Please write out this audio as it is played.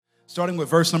starting with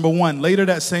verse number 1. Later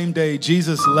that same day,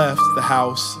 Jesus left the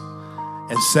house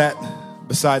and sat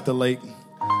beside the lake.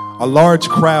 A large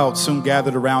crowd soon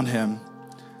gathered around him,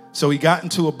 so he got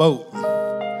into a boat.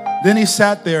 Then he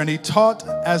sat there and he taught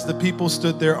as the people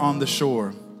stood there on the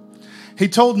shore. He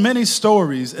told many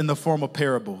stories in the form of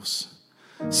parables,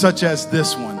 such as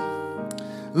this one.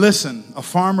 Listen, a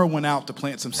farmer went out to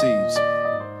plant some seeds.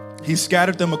 He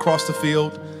scattered them across the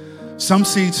field. Some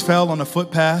seeds fell on a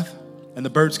footpath, and the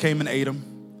birds came and ate them.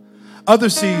 Other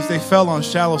seeds, they fell on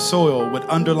shallow soil with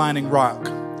underlining rock.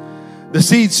 The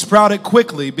seeds sprouted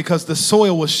quickly because the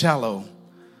soil was shallow,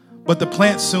 but the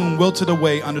plants soon wilted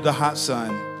away under the hot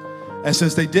sun, and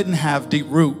since they didn't have deep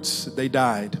roots, they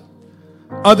died.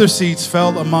 Other seeds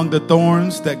fell among the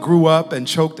thorns that grew up and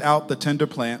choked out the tender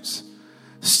plants.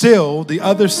 Still, the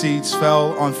other seeds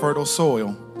fell on fertile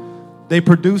soil. They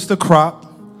produced a crop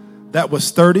that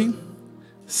was 30,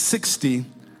 60,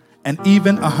 and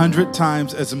even 100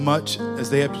 times as much as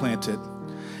they had planted.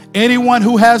 Anyone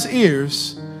who has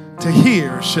ears to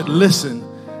hear should listen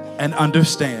and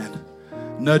understand.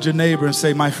 Nudge your neighbor and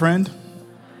say, my friend,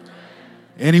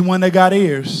 anyone that got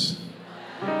ears,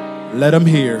 let them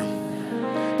hear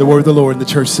the word of the Lord. And the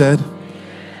church said,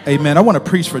 amen. I want to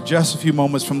preach for just a few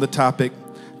moments from the topic,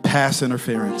 pass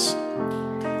interference.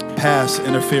 Pass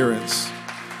interference.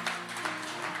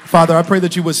 Father, I pray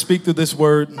that you would speak through this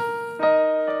word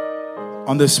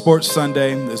on this sports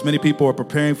Sunday. As many people are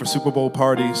preparing for Super Bowl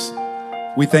parties,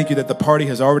 we thank you that the party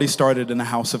has already started in the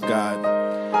house of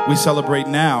God. We celebrate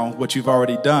now what you've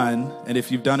already done, and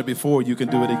if you've done it before, you can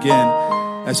do it again.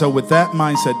 And so with that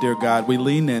mindset, dear God, we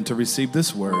lean in to receive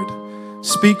this word.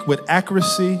 Speak with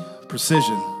accuracy,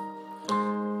 precision,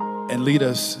 and lead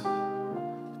us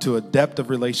to a depth of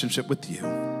relationship with you.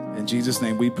 In Jesus'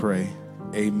 name we pray,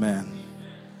 amen.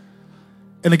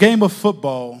 In a game of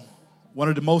football, one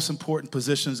of the most important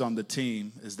positions on the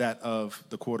team is that of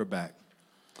the quarterback.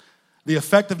 The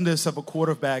effectiveness of a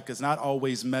quarterback is not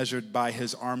always measured by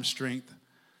his arm strength,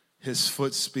 his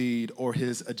foot speed, or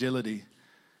his agility.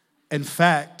 In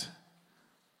fact,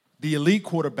 the elite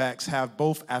quarterbacks have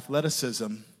both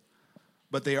athleticism,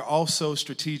 but they are also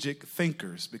strategic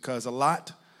thinkers because a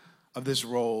lot of this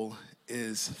role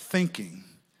is thinking.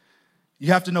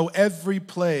 You have to know every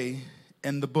play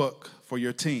in the book for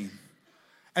your team.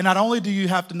 And not only do you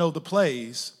have to know the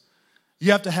plays,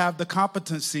 you have to have the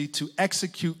competency to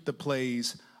execute the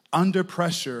plays under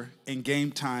pressure in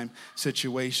game time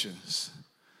situations.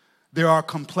 There are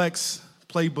complex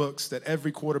playbooks that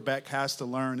every quarterback has to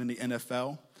learn in the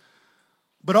NFL,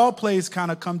 but all plays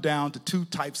kind of come down to two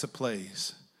types of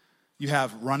plays. You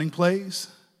have running plays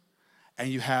and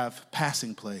you have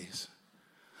passing plays.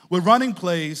 With running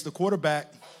plays, the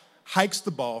quarterback hikes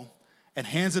the ball and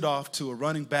hands it off to a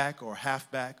running back or a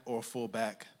halfback or a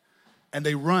fullback, and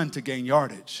they run to gain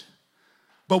yardage.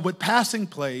 But with passing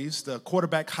plays, the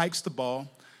quarterback hikes the ball,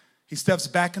 he steps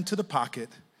back into the pocket,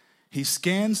 he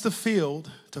scans the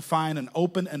field to find an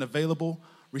open and available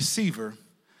receiver,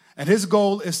 and his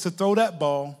goal is to throw that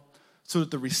ball so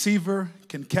that the receiver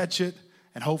can catch it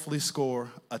and hopefully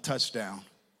score a touchdown.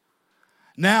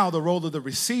 Now the role of the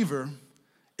receiver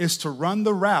is to run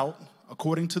the route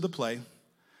according to the play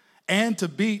and to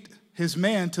beat his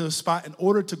man to a spot in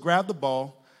order to grab the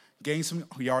ball, gain some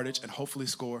yardage, and hopefully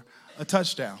score a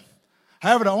touchdown.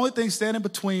 However, the only thing standing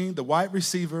between the wide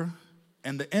receiver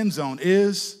and the end zone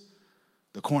is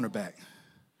the cornerback.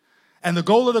 And the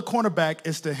goal of the cornerback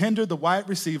is to hinder the wide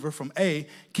receiver from A,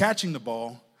 catching the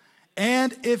ball,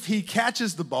 and if he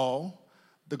catches the ball,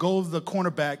 the goal of the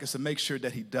cornerback is to make sure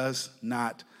that he does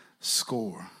not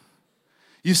score.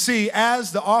 You see,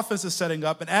 as the offense is setting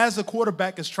up and as the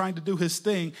quarterback is trying to do his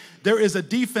thing, there is a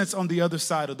defense on the other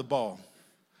side of the ball.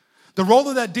 The role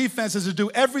of that defense is to do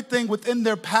everything within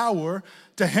their power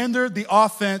to hinder the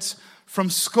offense from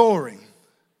scoring.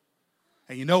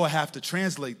 And you know I have to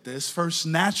translate this, first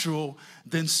natural,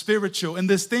 then spiritual. In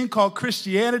this thing called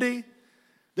Christianity,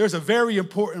 there's a very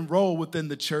important role within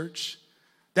the church.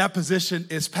 That position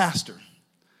is pastor.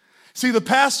 See, the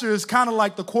pastor is kind of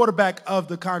like the quarterback of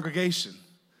the congregation.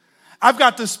 I've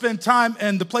got to spend time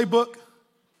in the playbook,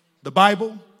 the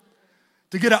Bible,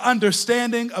 to get an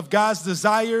understanding of God's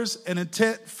desires and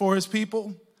intent for his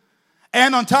people.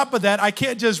 And on top of that, I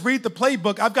can't just read the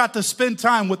playbook. I've got to spend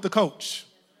time with the coach.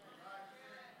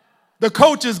 The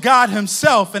coach is God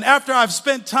himself. And after I've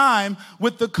spent time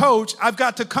with the coach, I've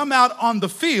got to come out on the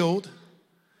field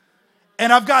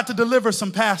and I've got to deliver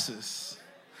some passes.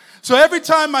 So every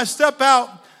time I step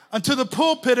out unto the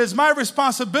pulpit, it's my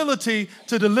responsibility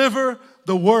to deliver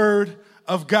the word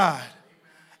of God.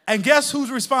 And guess whose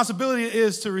responsibility it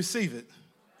is to receive it?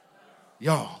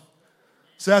 Y'all.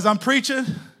 So as I'm preaching,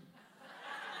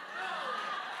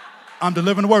 I'm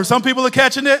delivering the word. Some people are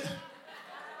catching it.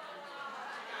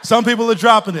 Some people are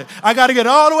dropping it. I got to get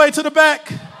all the way to the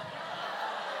back.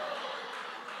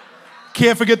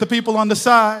 Can't forget the people on the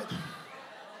side.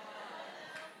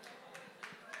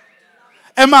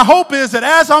 And my hope is that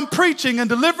as I'm preaching and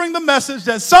delivering the message,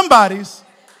 that somebody's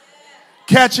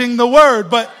catching the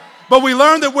word. But we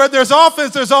learned that where there's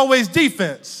offense, there's always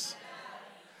defense.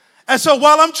 And so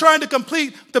while I'm trying to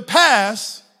complete the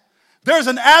pass, there's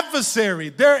an adversary.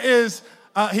 There is,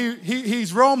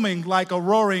 he's roaming like a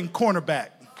roaring cornerback,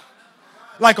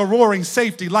 like a roaring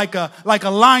safety, like a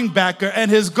linebacker.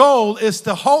 And his goal is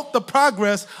to halt the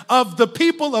progress of the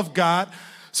people of God.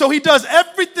 So he does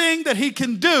everything that he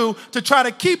can do to try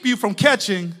to keep you from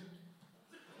catching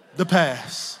the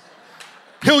pass.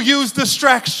 He'll use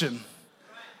distraction.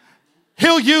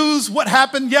 He'll use what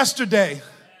happened yesterday.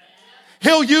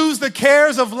 He'll use the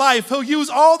cares of life. He'll use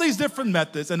all these different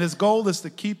methods, and his goal is to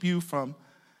keep you from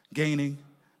gaining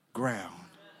ground.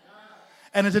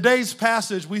 And in today's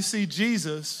passage, we see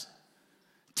Jesus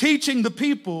teaching the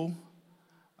people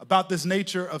about this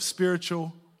nature of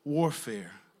spiritual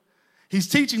warfare. He's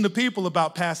teaching the people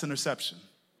about pass interception.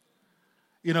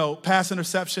 You know, pass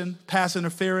interception, pass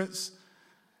interference.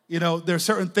 You know, there are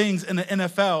certain things in the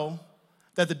NFL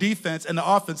that the defense and the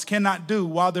offense cannot do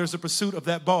while there's a pursuit of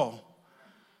that ball.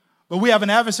 But we have an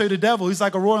adversary, the devil. He's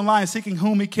like a roaring lion seeking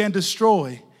whom he can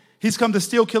destroy. He's come to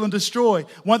steal, kill, and destroy.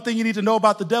 One thing you need to know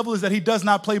about the devil is that he does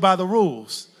not play by the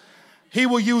rules. He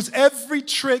will use every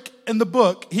trick in the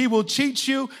book. He will cheat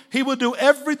you. He will do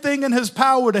everything in his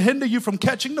power to hinder you from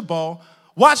catching the ball.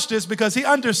 Watch this, because he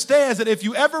understands that if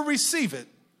you ever receive it,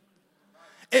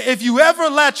 if you ever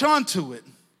latch onto it,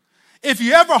 if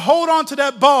you ever hold on to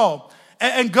that ball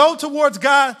and go towards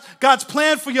God's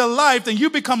plan for your life, then you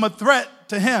become a threat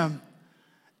to him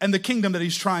and the kingdom that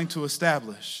he's trying to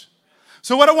establish.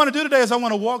 So what I want to do today is I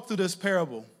want to walk through this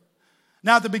parable.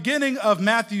 Now, at the beginning of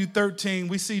Matthew 13,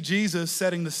 we see Jesus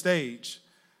setting the stage.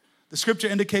 The scripture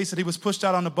indicates that he was pushed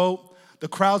out on the boat. The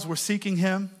crowds were seeking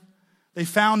him. They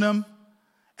found him,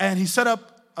 and he set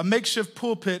up a makeshift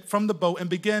pulpit from the boat and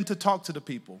began to talk to the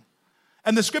people.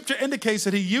 And the scripture indicates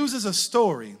that he uses a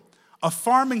story, a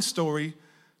farming story,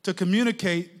 to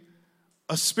communicate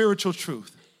a spiritual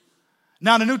truth.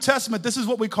 Now, in the New Testament, this is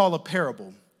what we call a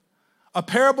parable. A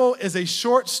parable is a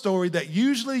short story that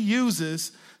usually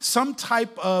uses some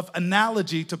type of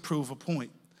analogy to prove a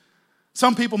point.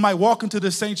 Some people might walk into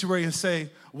the sanctuary and say,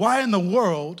 why in the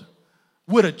world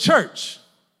would a church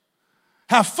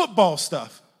have football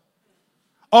stuff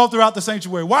all throughout the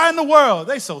sanctuary? Why in the world?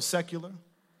 They so secular.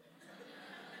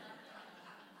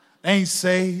 They ain't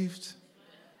saved.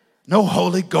 No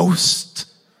Holy Ghost.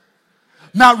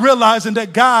 Not realizing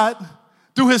that God,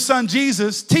 through his son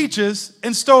Jesus, teaches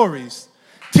in stories,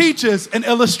 teaches in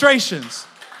illustrations.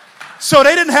 So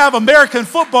they didn't have American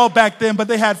football back then, but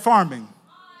they had farming.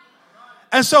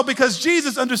 And so because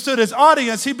Jesus understood his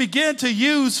audience, he began to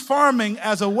use farming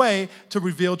as a way to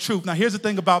reveal truth. Now, here's the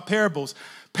thing about parables.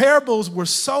 Parables were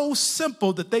so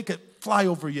simple that they could fly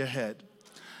over your head.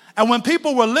 And when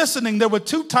people were listening, there were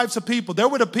two types of people. There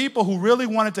were the people who really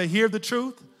wanted to hear the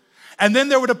truth. And then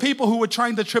there were the people who were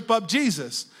trying to trip up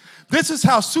Jesus. This is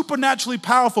how supernaturally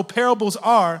powerful parables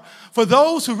are. For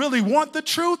those who really want the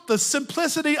truth, the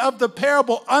simplicity of the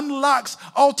parable unlocks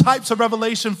all types of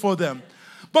revelation for them.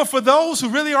 But for those who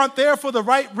really aren't there for the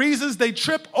right reasons, they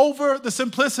trip over the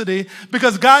simplicity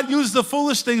because God uses the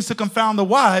foolish things to confound the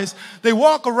wise. They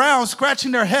walk around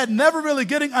scratching their head, never really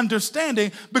getting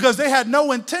understanding because they had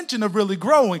no intention of really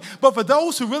growing. But for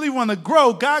those who really want to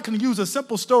grow, God can use a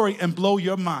simple story and blow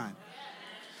your mind.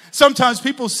 Sometimes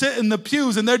people sit in the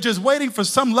pews and they're just waiting for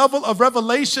some level of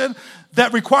revelation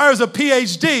that requires a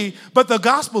PhD, but the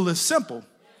gospel is simple.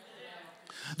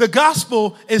 The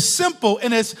gospel is simple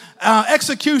in its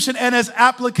execution and its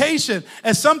application.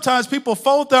 And sometimes people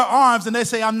fold their arms and they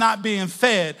say, I'm not being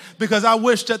fed because I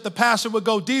wish that the pastor would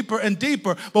go deeper and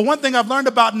deeper. But one thing I've learned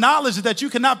about knowledge is that you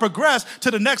cannot progress to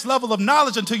the next level of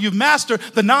knowledge until you've mastered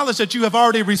the knowledge that you have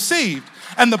already received.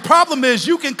 And the problem is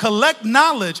you can collect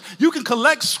knowledge, you can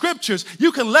collect scriptures,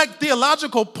 you can collect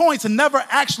theological points and never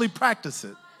actually practice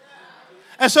it.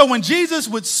 And so when Jesus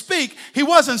would speak, he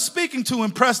wasn't speaking to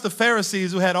impress the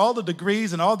Pharisees who had all the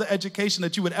degrees and all the education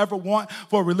that you would ever want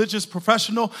for a religious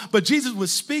professional, but Jesus would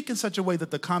speak in such a way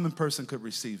that the common person could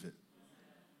receive it.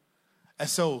 And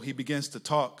so he begins to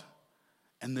talk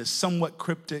in this somewhat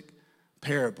cryptic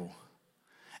parable.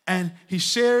 And he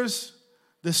shares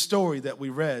this story that we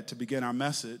read to begin our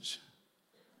message.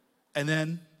 And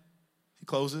then he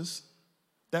closes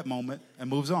that moment and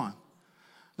moves on.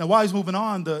 Now, while he's moving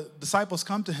on, the disciples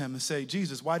come to him and say,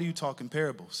 Jesus, why do you talk in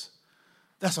parables?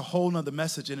 That's a whole nother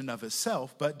message in and of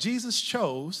itself. But Jesus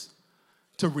chose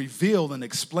to reveal and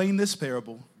explain this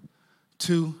parable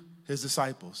to his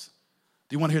disciples.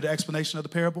 Do you want to hear the explanation of the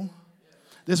parable?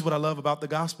 This is what I love about the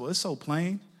gospel. It's so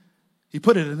plain. He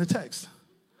put it in the text.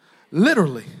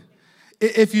 Literally.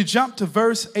 If you jump to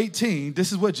verse 18,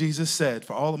 this is what Jesus said.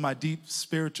 For all of my deep,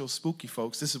 spiritual, spooky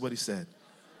folks, this is what he said.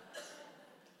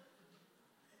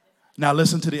 Now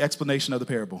listen to the explanation of the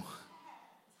parable.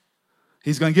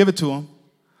 He's going to give it to him.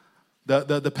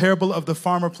 The parable of the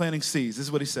farmer planting seeds. This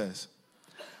is what he says.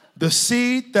 The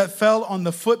seed that fell on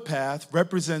the footpath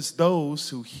represents those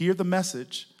who hear the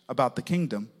message about the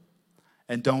kingdom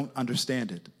and don't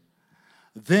understand it.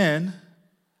 Then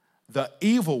the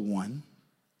evil one,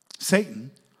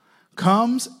 Satan,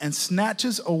 comes and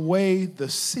snatches away the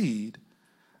seed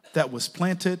that was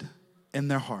planted in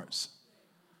their hearts.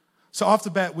 So off the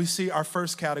bat, we see our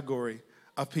first category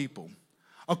of people.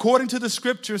 According to the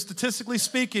scripture, statistically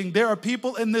speaking, there are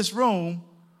people in this room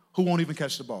who won't even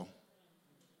catch the ball.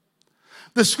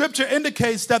 The scripture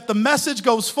indicates that the message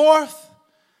goes forth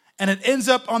and it ends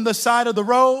up on the side of the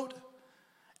road,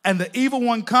 and the evil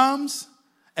one comes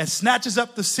and snatches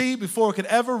up the seed before it could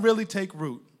ever really take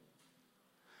root.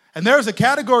 And there's a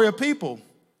category of people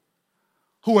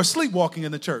who are sleepwalking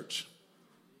in the church.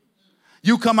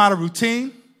 You come out of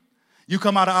routine. You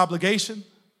come out of obligation.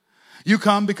 You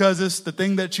come because it's the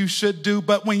thing that you should do.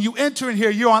 But when you enter in here,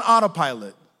 you're on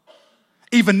autopilot.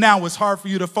 Even now, it's hard for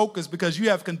you to focus because you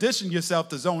have conditioned yourself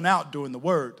to zone out during the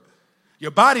word.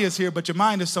 Your body is here, but your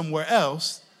mind is somewhere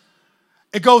else.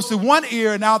 It goes through one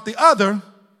ear and out the other,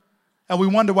 and we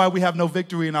wonder why we have no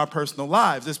victory in our personal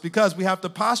lives. It's because we have to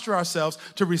posture ourselves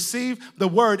to receive the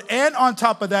word. And on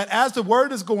top of that, as the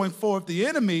word is going forth, the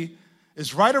enemy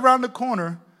is right around the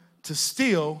corner to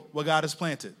steal what God has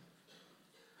planted.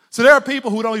 So there are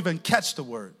people who don't even catch the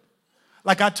word.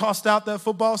 Like I tossed out that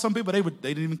football. Some people, they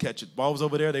didn't even catch it. Ball was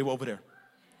over there. They were over there.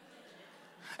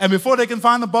 And before they can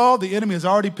find the ball, the enemy has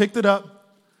already picked it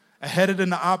up and headed in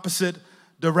the opposite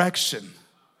direction.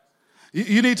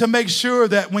 You need to make sure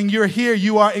that when you're here,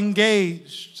 you are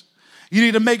engaged. You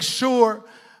need to make sure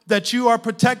that you are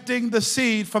protecting the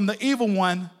seed from the evil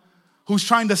one who's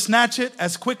trying to snatch it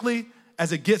as quickly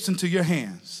as it gets into your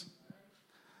hands.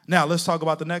 Now, let's talk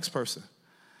about the next person.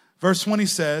 Verse 20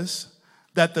 says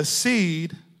that the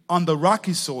seed on the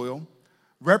rocky soil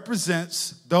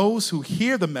represents those who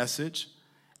hear the message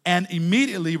and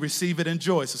immediately receive it in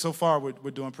joy. So far,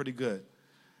 we're doing pretty good.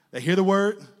 They hear the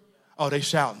word, oh, they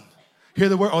shouting. Hear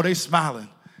the word, oh, they smiling.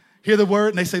 Hear the word,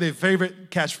 and they say their favorite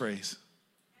catchphrase.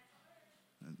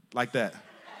 Like that.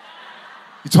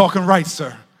 You're talking right,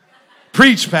 sir.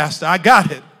 Preach, pastor, I got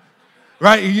it.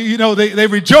 Right? You know, they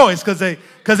rejoice because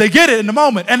they get it in the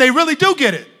moment, and they really do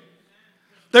get it.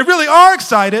 They really are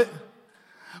excited.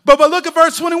 But look at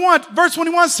verse 21. Verse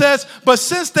 21 says, but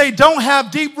since they don't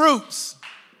have deep roots,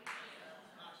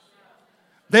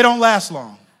 they don't last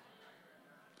long.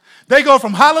 They go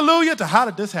from hallelujah to how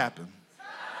did this happen?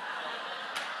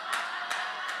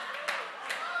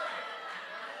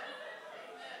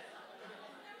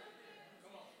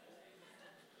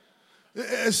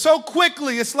 So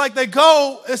quickly, it's like they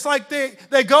go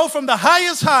from the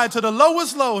highest high to the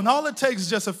lowest low, and all it takes is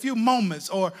just a few moments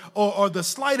or the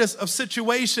slightest of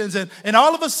situations, and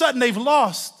all of a sudden they've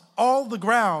lost all the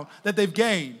ground that they've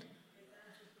gained.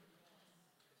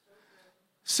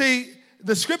 See,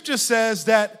 the scripture says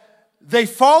that they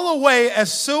fall away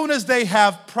as soon as they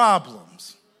have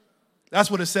problems.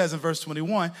 That's what it says in verse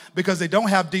 21, because they don't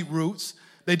have deep roots.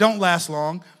 They don't last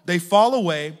long. They fall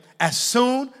away as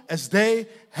soon as they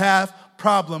have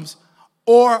problems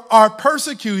or are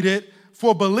persecuted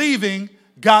for believing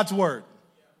God's word.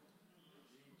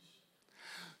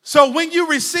 So when you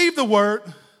receive the word,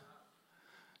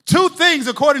 two things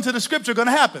according to the scripture are going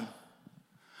to happen.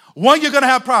 One, you're going to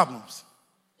have problems.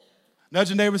 Nudge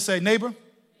your neighbor, say, neighbor,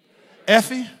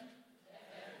 Effie,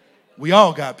 we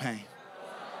all got pain.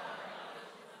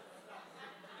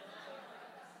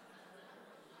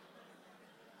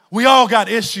 We all got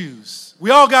issues.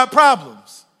 We all got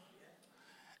problems.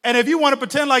 And if you want to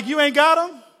pretend like you ain't got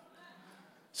them,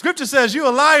 scripture says you're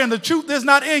a liar and the truth is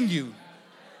not in you.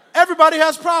 Everybody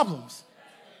has problems.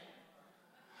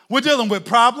 We're dealing with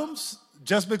problems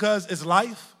just because it's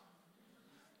life.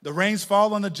 The rains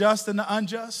fall on the just and the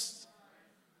unjust.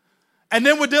 And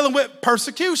then we're dealing with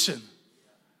persecution,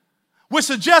 which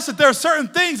suggests that there are certain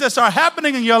things that start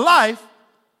happening in your life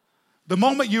the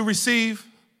moment you receive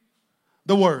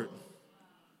the word.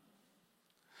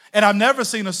 And I've never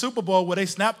seen a Super Bowl where they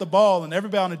snap the ball and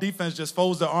everybody on the defense just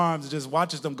folds their arms and just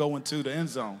watches them go into the end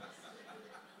zone.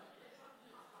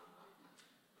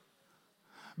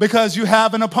 Because you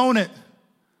have an opponent.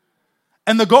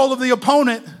 And the goal of the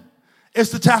opponent is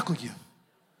to tackle you.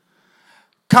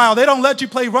 Kyle, they don't let you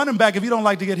play running back if you don't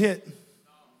like to get hit.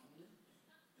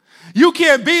 You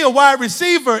can't be a wide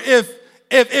receiver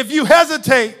if you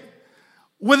hesitate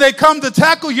when they come to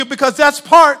tackle you, because that's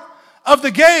part of the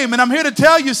game. And I'm here to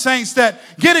tell you, saints, that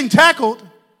getting tackled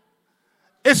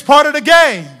is part of the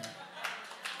game.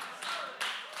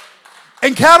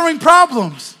 Encountering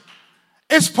problems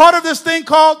is part of this thing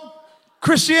called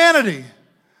Christianity.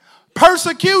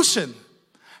 Persecution,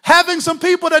 having some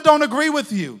people that don't agree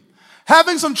with you,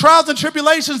 having some trials and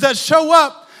tribulations that show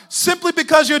up simply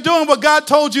because you're doing what God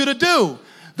told you to do.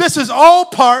 This is all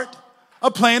part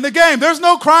of playing the game. There's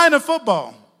no crying in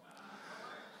football.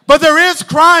 But there is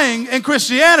crying in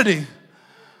Christianity.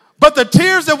 But the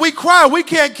tears that we cry, we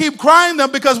can't keep crying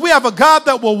them because we have a God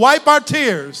that will wipe our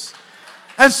tears.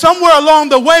 And somewhere along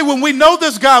the way, when we know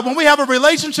this God, when we have a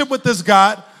relationship with this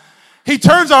God, He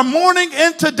turns our mourning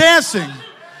into dancing.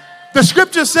 The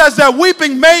scripture says that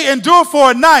weeping may endure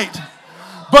for a night,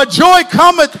 but joy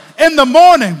cometh in the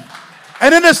morning.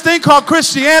 And in this thing called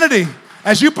Christianity,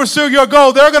 as you pursue your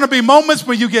goal, there are going to be moments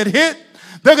where you get hit.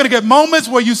 There are going to get moments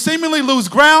where you seemingly lose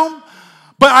ground.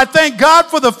 But I thank God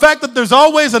for the fact that there's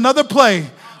always another play.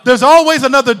 There's always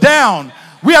another down.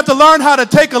 We have to learn how to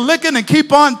take a licking and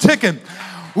keep on ticking.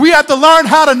 We have to learn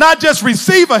how to not just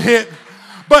receive a hit,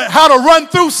 but how to run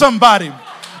through somebody.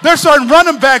 There's certain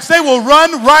running backs, they will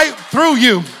run right through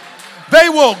you. They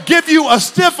will give you a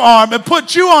stiff arm and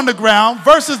put you on the ground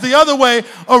versus the other way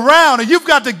around. And you've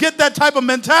got to get that type of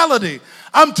mentality.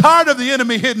 I'm tired of the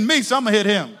enemy hitting me, so I'm going to hit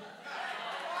him.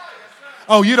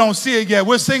 Oh, you don't see it yet.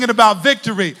 We're singing about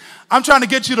victory. I'm trying to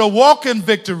get you to walk in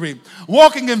victory.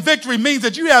 Walking in victory means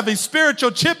that you have a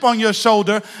spiritual chip on your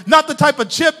shoulder, not the type of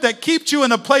chip that keeps you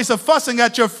in a place of fussing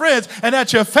at your friends and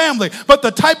at your family, but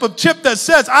the type of chip that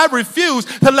says, I refuse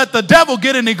to let the devil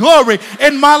get any glory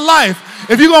in my life.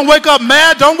 If you're going to wake up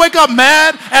mad, don't wake up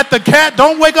mad at the cat.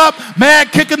 Don't wake up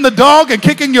mad kicking the dog and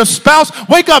kicking your spouse.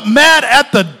 Wake up mad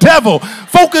at the devil.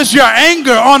 Focus your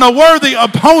anger on a worthy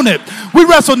opponent. We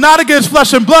wrestle not against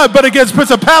flesh and blood, but against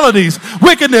principalities,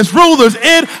 wickedness, rulers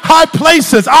in high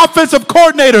places, offensive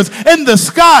coordinators in the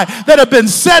sky that have been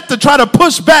set to try to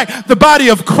push back the body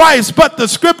of Christ. But the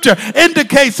scripture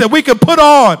indicates that we can put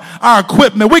on our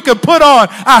equipment. We can put on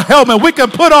our helmet. We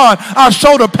can put on our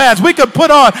shoulder pads. We can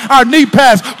put on our knee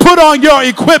pads. Put on your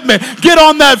equipment. Get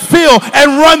on that field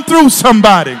and run through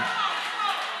somebody.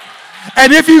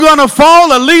 And if you're going to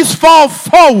fall, at least fall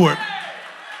forward.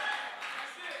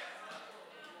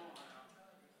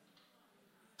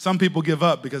 Some people give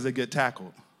up because they get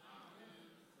tackled.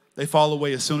 They fall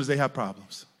away as soon as they have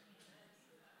problems.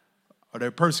 Or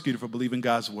they're persecuted for believing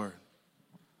God's word.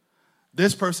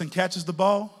 This person catches the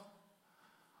ball,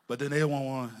 but then they don't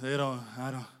want to,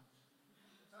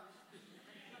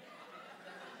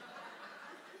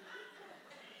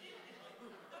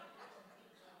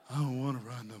 I don't want to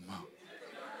run no more.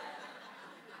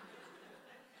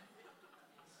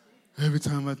 Every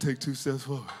time I take 2 steps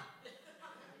forward,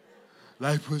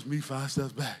 life puts me 5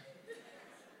 steps back.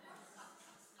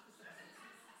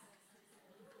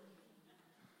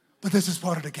 But this is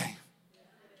part of the game.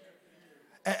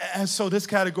 And so this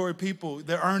category of people,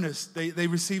 they're earnest. They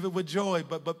receive it with joy,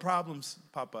 but problems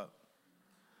pop up.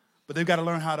 But they've got to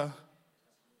learn how to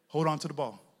hold on to the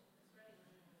ball.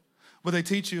 What they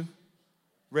teach you,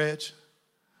 Reg,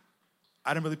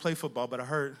 I didn't really play football, but I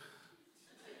heard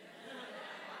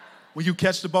when you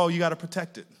catch the ball, you got to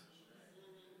protect it.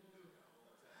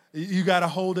 You got to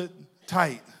hold it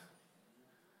tight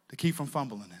to keep from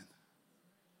fumbling it.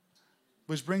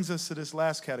 Which brings us to this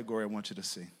last category I want you to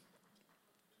see.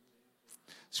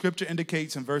 Scripture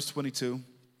indicates in verse 22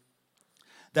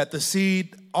 that the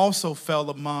seed also fell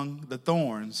among the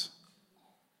thorns.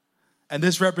 And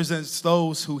this represents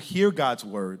those who hear God's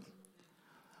word,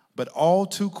 but all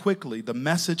too quickly the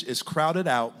message is crowded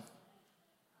out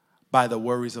by the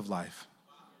worries of life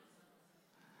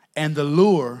and the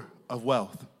lure of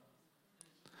wealth.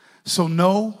 So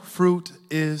no fruit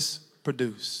is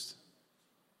produced.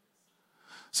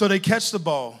 So they catch the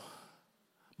ball,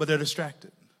 but they're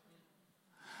distracted.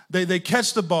 They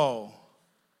catch the ball,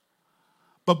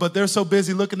 but they're so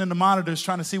busy looking in the monitors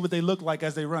trying to see what they look like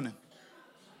as they're running.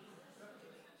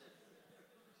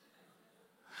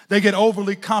 They get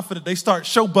overly confident. They start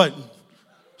showboating,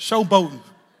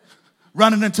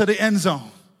 running into the end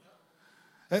zone.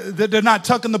 They're not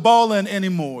tucking the ball in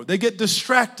anymore. They get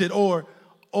distracted or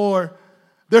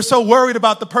They're so worried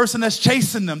about the person that's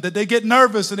chasing them that they get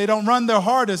nervous and they don't run their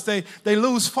hardest. They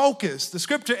lose focus. The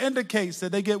scripture indicates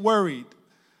that they get worried.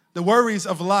 The worries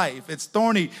of life, it's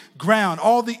thorny ground,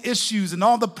 all the issues and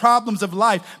all the problems of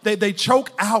life, they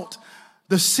choke out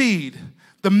the seed,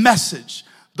 the message,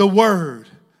 the word.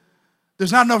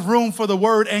 There's not enough room for the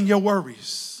word and your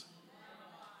worries.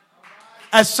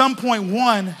 At some point,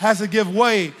 one has to give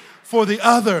way for the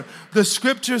other. The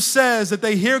scripture says that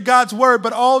they hear God's word,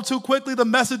 but all too quickly the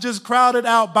message is crowded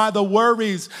out by the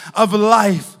worries of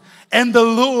life and the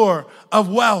lure of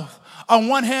wealth. On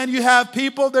one hand, you have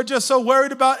people, they're just so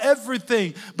worried about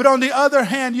everything. But on the other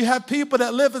hand, you have people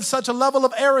that live in such a level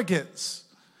of arrogance.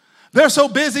 They're so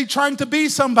busy trying to be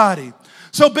somebody,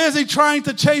 so busy trying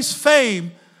to chase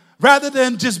fame rather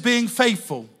than just being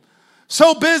faithful.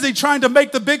 So busy trying to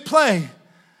make the big play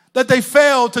that they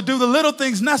fail to do the little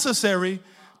things necessary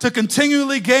to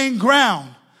continually gain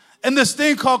ground. In this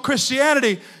thing called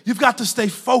Christianity, you've got to stay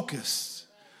focused.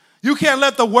 You can't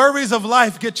let the worries of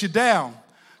life get you down.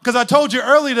 Because I told you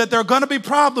earlier that there are going to be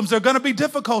problems, there are going to be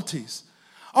difficulties.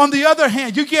 On the other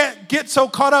hand, you can't get so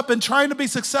caught up in trying to be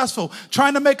successful,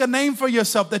 trying to make a name for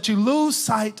yourself that you lose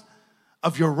sight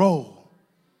of your role,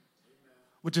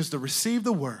 which is to receive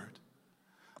the word,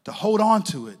 to hold on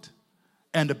to it,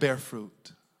 and to bear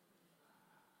fruit.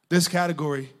 This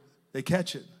category, they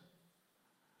catch it,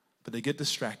 but they get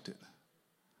distracted.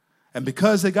 And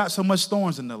because they got so much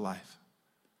thorns in their life,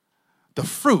 the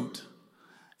fruit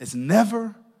is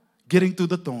never getting through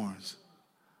the thorns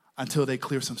until they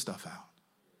clear some stuff out.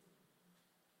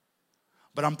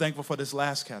 But I'm thankful for this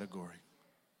last category.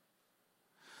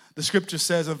 The scripture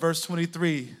says in verse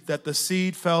 23 that the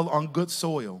seed fell on good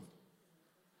soil.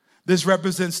 This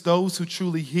represents those who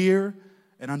truly hear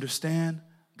and understand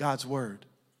God's word.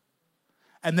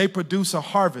 And they produce a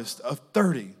harvest of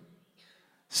 30,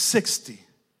 60,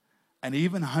 and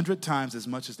even 100 times as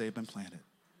much as they've been planted.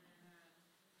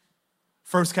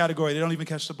 First category, they don't even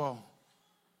catch the ball.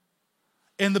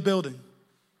 In the building,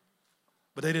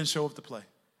 but they didn't show up to play.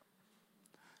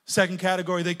 Second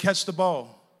category, they catch the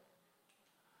ball.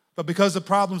 But because the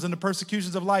problems and the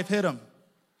persecutions of life hit them,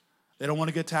 they don't want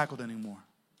to get tackled anymore.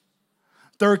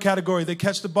 Third category, they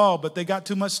catch the ball, but they got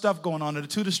too much stuff going on. They're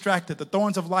too distracted. The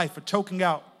thorns of life are choking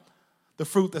out the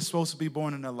fruit that's supposed to be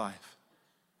born in their life.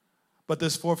 But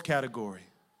this fourth category,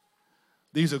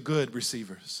 these are good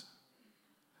receivers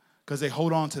because they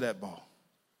hold on to that ball.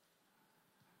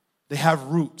 They have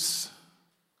roots.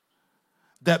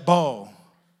 That ball,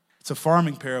 it's a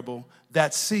farming parable,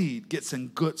 that seed gets in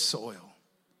good soil.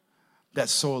 That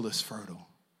soil is fertile.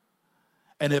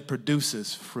 And it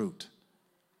produces fruit.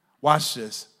 Watch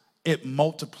this. It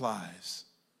multiplies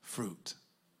fruit.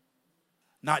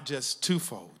 Not just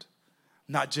twofold,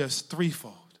 not just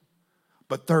threefold,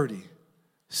 but 30,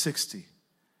 60,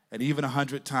 and even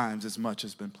 100 times as much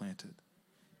has been planted.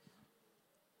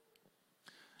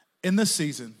 In this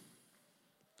season,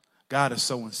 God is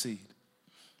sowing seed.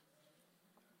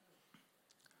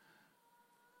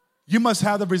 You must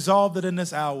have the resolve that in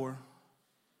this hour,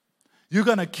 you're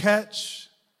going to catch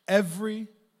every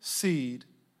seed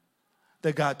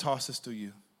that God tosses to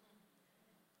you.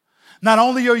 Not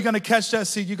only are you going to catch that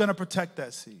seed, you're going to protect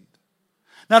that seed.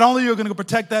 Not only are you going to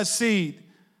protect that seed,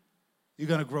 you're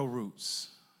going to grow roots.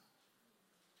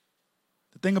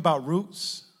 The thing about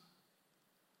roots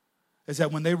is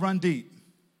that when they run deep,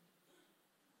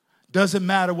 doesn't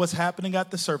matter what's happening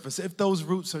at the surface, if those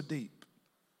roots are deep.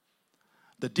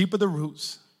 The deeper the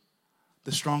roots,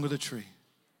 the stronger the tree.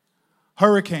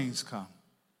 Hurricanes come.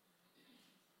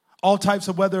 All types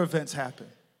of weather events happen.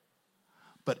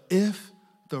 But if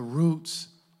the roots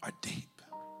are deep,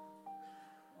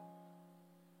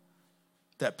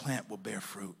 that plant will bear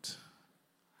fruit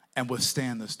and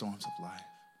withstand the storms of life.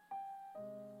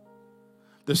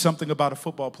 There's something about a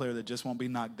football player that just won't be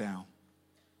knocked down.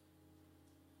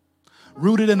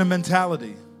 Rooted in a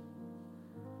mentality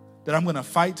that I'm going to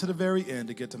fight to the very end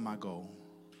to get to my goal.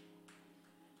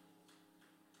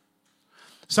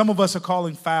 Some of us are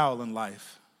calling foul in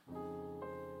life.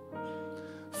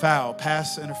 Foul,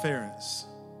 pass interference.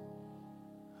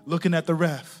 Looking at the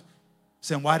ref,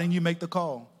 saying, why didn't you make the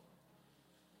call?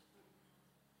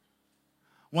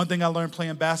 One thing I learned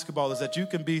playing basketball is that you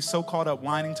can be so caught up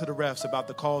whining to the refs about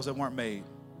the calls that weren't made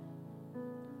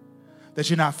that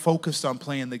you're not focused on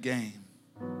playing the game.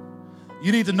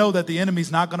 You need to know that the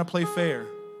enemy's not going to play fair.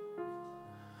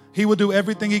 He will do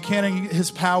everything he can in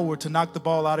his power to knock the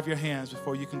ball out of your hands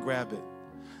before you can grab it.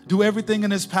 Do everything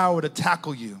in his power to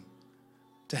tackle you,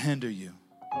 to hinder you,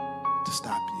 to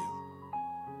stop you.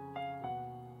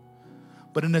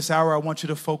 But in this hour, I want you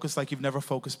to focus like you've never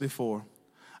focused before.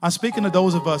 I'm speaking to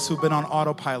those of us who've been on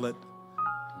autopilot,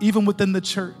 even within the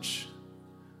church.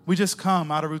 We just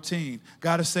come out of routine.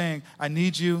 God is saying, I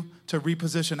need you to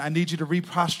reposition. I need you to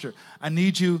reposture. I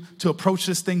need you to approach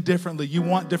this thing differently. You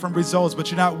want different results,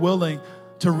 but you're not willing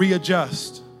to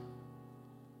readjust.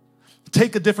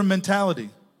 Take a different mentality.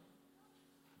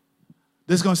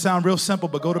 This is going to sound real simple,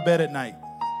 but go to bed at night.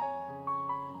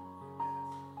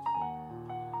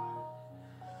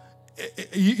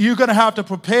 You're going to have to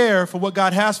prepare for what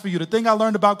God has for you. The thing I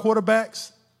learned about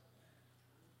quarterbacks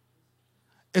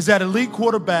is that elite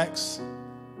quarterbacks,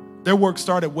 their work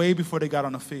started way before they got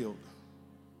on the field.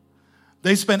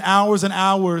 They spent hours and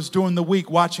hours during the week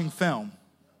watching film,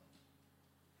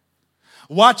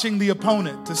 watching the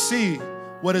opponent to see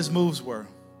what his moves were,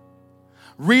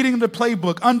 reading the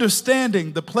playbook,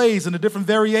 understanding the plays and the different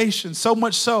variations, so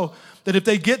much so that if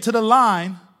they get to the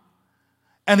line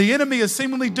and the enemy is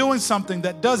seemingly doing something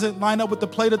that doesn't line up with the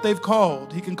play that they've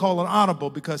called, he can call an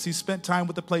audible because he spent time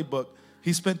with the playbook.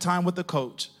 He spent time with the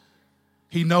coach.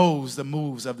 He knows the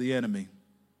moves of the enemy,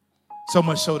 so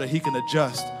much so that he can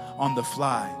adjust on the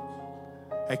fly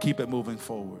and keep it moving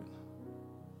forward.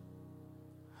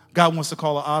 God wants to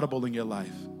call an audible in your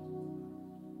life.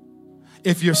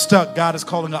 If you're stuck, God is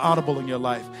calling an audible in your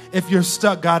life. If you're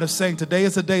stuck, God is saying today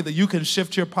is a day that you can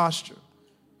shift your posture.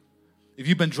 If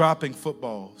you've been dropping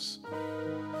footballs,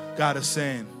 God is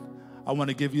saying, I want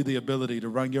to give you the ability to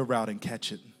run your route and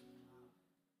catch it.